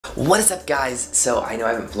What is up, guys? So I know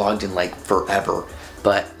I haven't vlogged in like forever,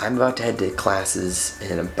 but I'm about to head to classes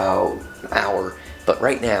in about an hour. But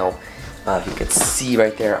right now, if you can see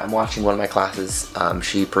right there, I'm watching one of my classes.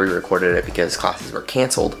 She pre-recorded it because classes were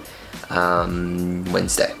canceled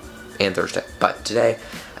Wednesday and Thursday. But today,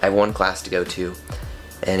 I have one class to go to,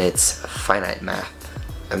 and it's finite math.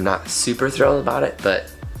 I'm not super thrilled about it,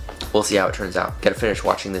 but we'll see how it turns out. Gotta finish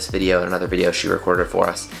watching this video and another video she recorded for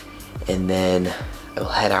us, and then I will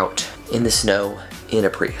head out in the snow in a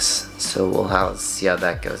Prius. So we'll see how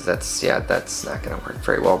that goes. That's not gonna work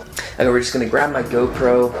very well. Okay, we're just gonna grab my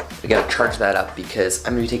GoPro. We gotta charge that up because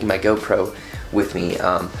I'm gonna be taking my GoPro with me.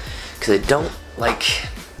 Because I don't like,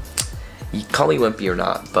 you call me wimpy or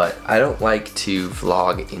not, but I don't like to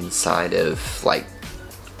vlog inside of like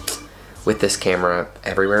with this camera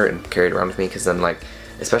everywhere and carry it around with me, because then like,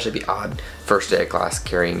 especially be odd first day of class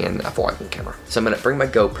carrying in a vlogging camera. So I'm gonna bring my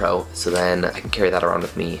GoPro so then I can carry that around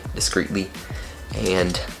with me discreetly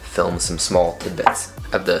and film some small tidbits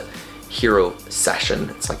of the hero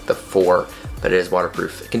session. It's like the 4, but it is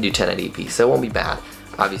waterproof. It can do 1080p, so it won't be bad.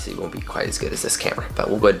 Obviously it won't be quite as good as this camera, but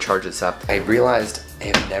we'll go ahead and charge this up. I realized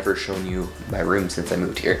I have never shown you my room since I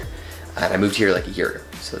moved here. And I moved here like a year ago,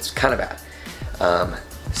 so it's kind of bad.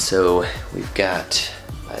 So we've got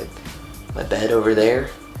my bed over there.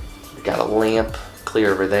 We've got a lamp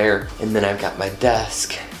clear over there, and then I've got my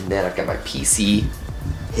desk, and then I've got my PC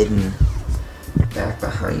hidden back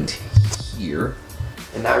behind here.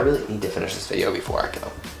 And now I really need to finish this video before I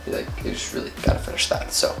go. Like, I just really gotta finish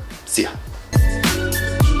that. So, see ya.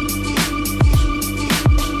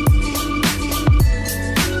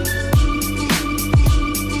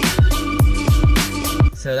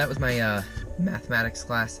 So that was my mathematics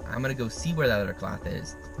class. I'm gonna go see where that other class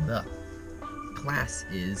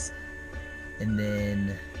is, and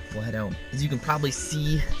then we'll head home. As you can probably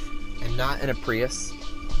see, I'm not in a Prius.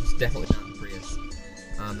 It's definitely not in a Prius.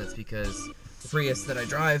 That's because the Prius that I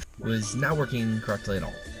drive was not working correctly at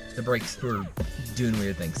all. The brakes were doing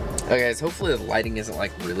weird things. Okay guys, hopefully the lighting isn't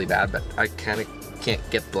like really bad, but I kind of can't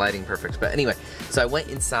get the lighting perfect. But anyway, so I went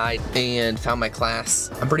inside and found my class.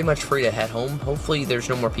 I'm pretty much free to head home. Hopefully there's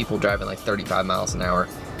no more people driving like 35 miles an hour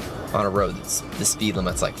on a road that's the speed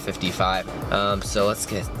limit's like 55. So let's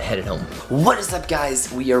get headed home. What is up, guys?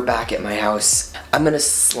 We are back at my house. I'm gonna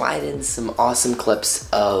slide in some awesome clips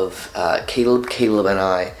of Caleb and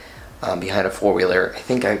I behind a 4-wheeler. I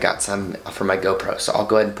think I got some for my GoPro, so I'll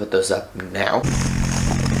go ahead and put those up now.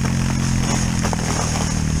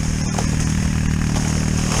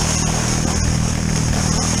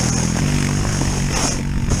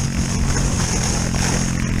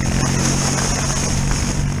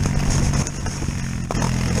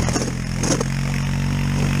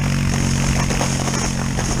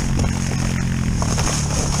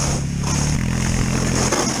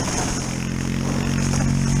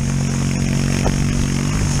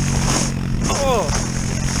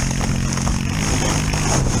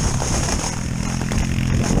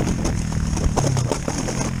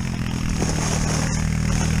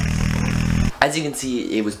 As you can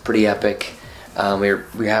see, it was pretty epic.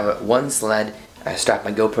 We have one sled. I strapped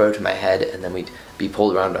my GoPro to my head, and then we'd be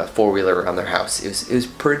pulled around a 4-wheeler around their house. It was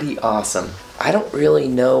pretty awesome. I don't really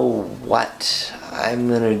know what I'm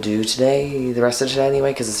gonna do today, the rest of today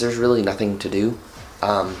anyway, because there's really nothing to do.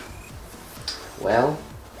 Well,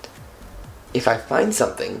 if I find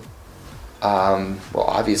something, well,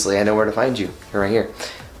 obviously I know where to find you. You're right here.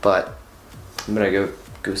 But I'm gonna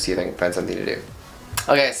go see if I can find something to do.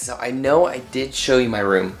 Okay, so I know I did show you my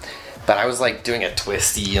room, but I was like doing a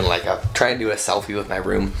twisty and like trying to do a selfie with my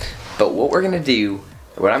room. But what we're gonna do,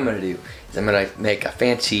 what I'm gonna do, is I'm gonna make a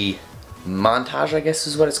fancy montage, I guess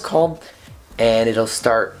is what it's called, and it'll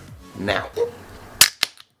start now.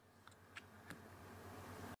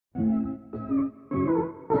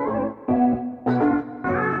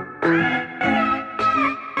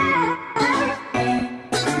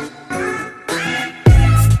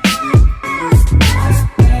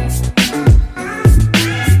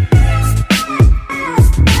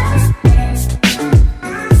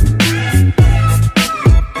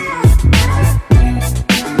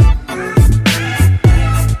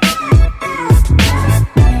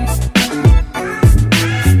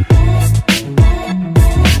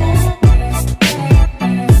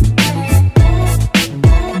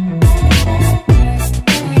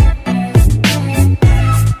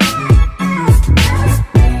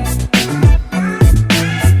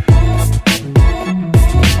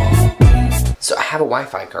 I have a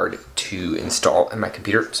Wi-Fi card to install in my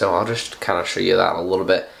computer, so I'll just kind of show you that a little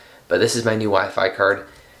bit. But this is my new Wi-Fi card,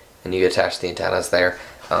 and you attach the antennas there.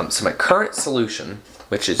 So my current solution,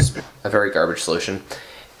 which is a very garbage solution,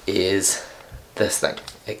 is this thing.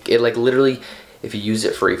 It like literally, if you use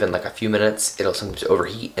it for even like a few minutes, it'll sometimes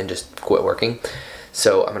overheat and just quit working.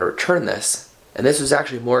 So I'm gonna return this, and this was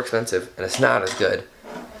actually more expensive and it's not as good.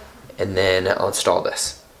 And then I'll install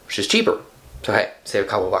this, which is cheaper. So hey, save a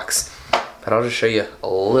couple bucks. But I'll just show you a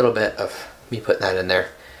little bit of me putting that in there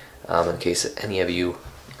in case any of you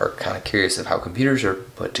are kind of curious of how computers are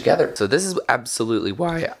put together. So this is absolutely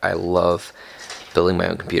why I love building my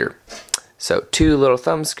own computer. So 2 little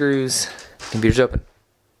thumb screws, computer's open.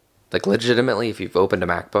 Like legitimately, if you've opened a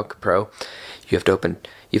MacBook Pro, you have to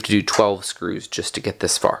do 12 screws just to get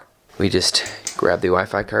this far. We just grab the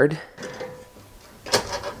Wi-Fi card.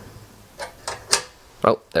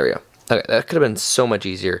 Oh, there we go. Okay, that could have been so much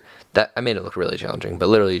easier. That I made it look really challenging, but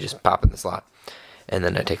literally you just pop in the slot. And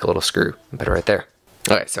then I take a little screw and put it right there.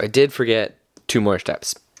 Okay, so I did forget 2 more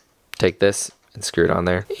steps. Take this and screw it on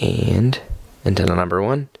there. And antenna number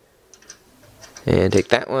 1. And take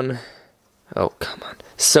that one. Oh, come on.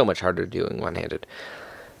 So much harder doing one-handed.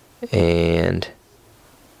 And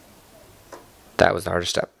that was the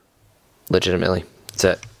hardest step. Legitimately. That's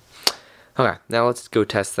it. Okay, now let's go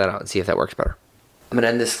test that out and see if that works better. I'm going to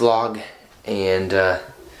end this vlog and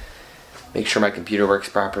make sure my computer works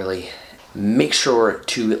properly. Make sure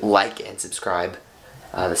to like and subscribe.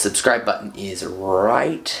 The subscribe button is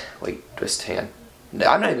right... Wait, just hang on.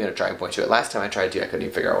 I'm not even going to try and point to it. Last time I tried to, I couldn't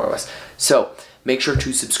even figure out what it was. So, make sure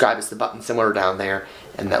to subscribe. It's the button somewhere down there,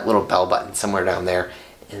 and that little bell button somewhere down there,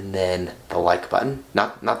 and then the like button.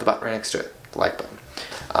 Not the button right next to it. The like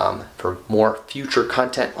button. For more future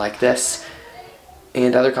content like this,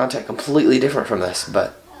 and other content completely different from this,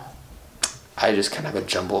 but I just kind of have a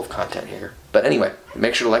jumble of content here. But anyway,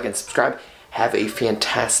 make sure to like and subscribe. Have a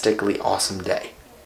fantastically awesome day.